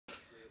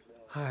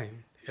Hi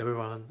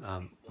everyone,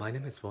 my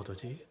name is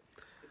Motoji.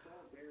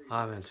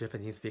 I'm a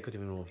Japanese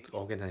victim of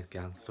organized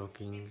gang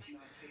stalking,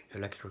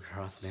 electric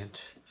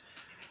harassment.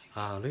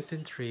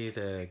 Recently,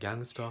 the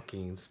gang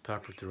stalking's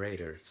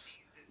perpetrators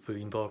who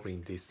involved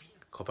in this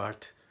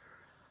covert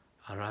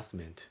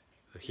harassment,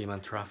 the human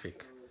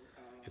traffic,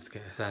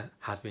 that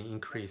has been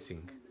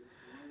increasing.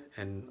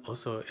 And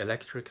also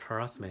electric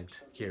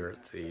harassment here,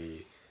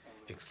 the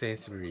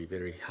extensively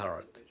very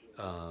hard.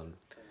 Um,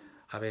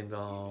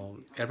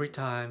 every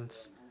time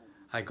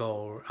I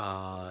go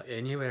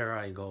anywhere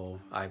I go,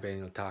 I've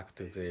been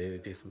attacked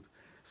with this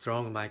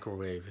strong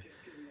microwave,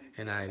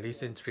 and I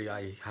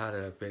had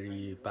a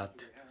very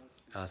bad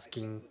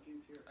skin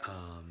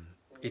um,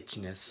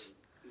 itchiness.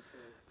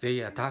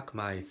 They attack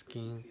my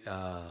skin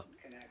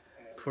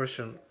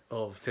portion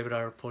of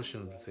several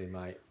portions in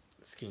my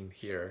skin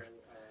here,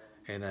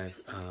 and I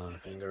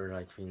finger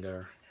right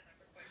finger.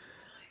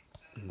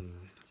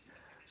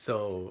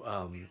 So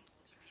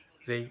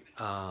they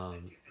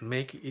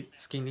make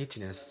skin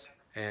itchiness,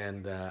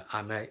 and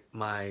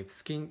my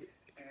skin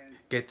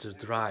gets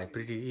dry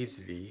pretty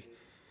easily,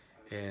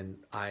 and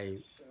I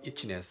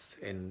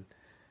itchiness and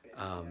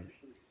um,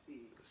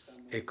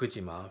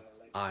 eczema.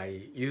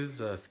 I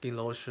use skin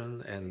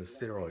lotion and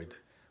steroid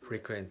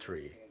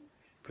frequently,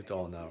 put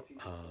on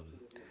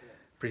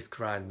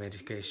prescribed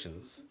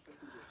medications,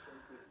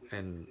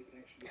 and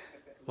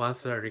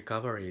once I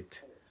recover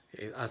it,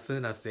 as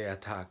soon as they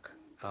attack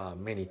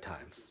many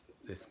times,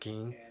 the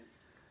skin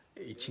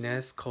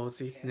itchiness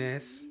causes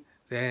itchiness,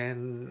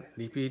 then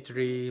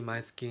repeatedly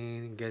my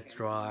skin gets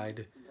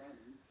dried,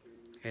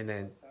 and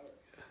then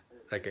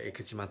like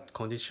eczema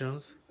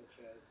conditions.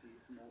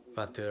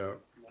 But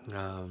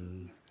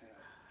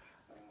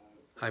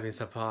I've been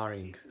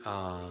suffering,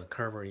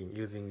 covering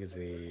using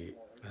the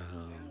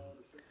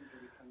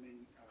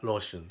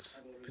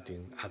lotions,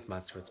 putting as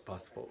much as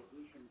possible.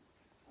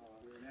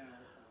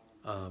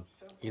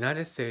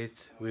 United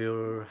States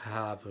will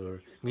have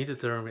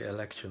midterm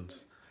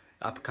elections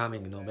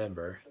upcoming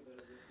November.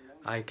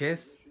 I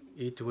guess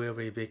it will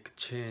be big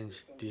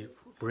change,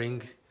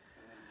 bringing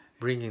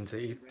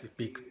the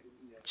big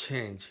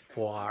change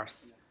for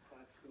us.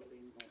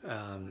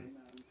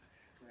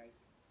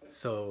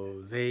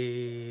 So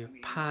they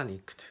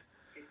panicked.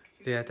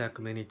 They attack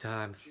many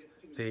times.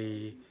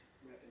 They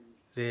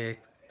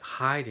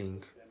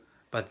hiding,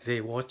 but they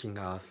watching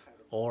us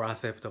all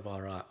aspect of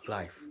our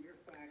life.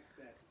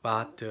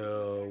 But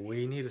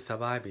we need to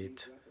survive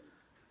it,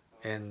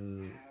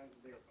 and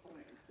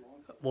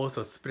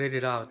also spread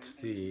it out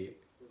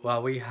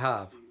what we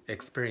have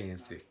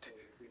experienced it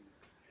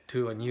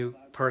to a new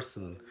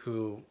person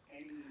who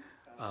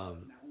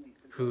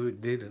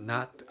did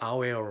not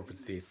aware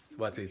of this,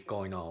 what is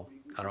going on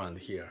around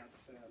here.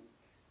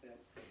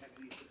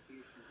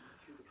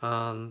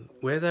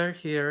 Weather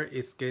here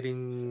is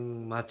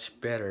getting much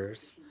better.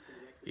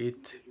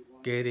 It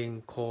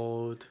getting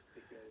cold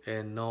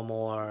and no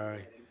more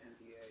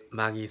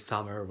muggy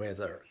summer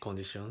weather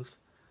conditions,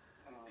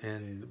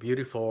 and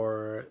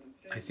beautiful.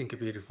 I think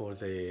beautiful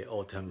the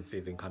autumn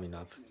season coming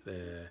up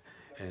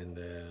and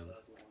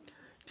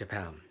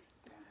Japan.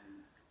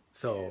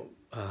 So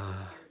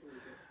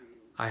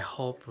I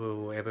hope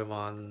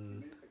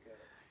everyone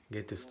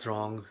get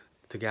strong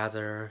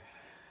together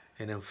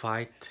and then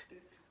fight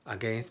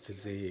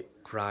against the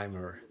crime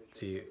or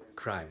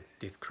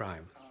these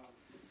crimes,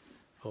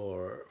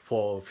 or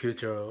for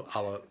future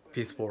our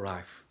peaceful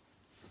life.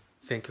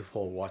 Thank you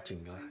for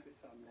watching.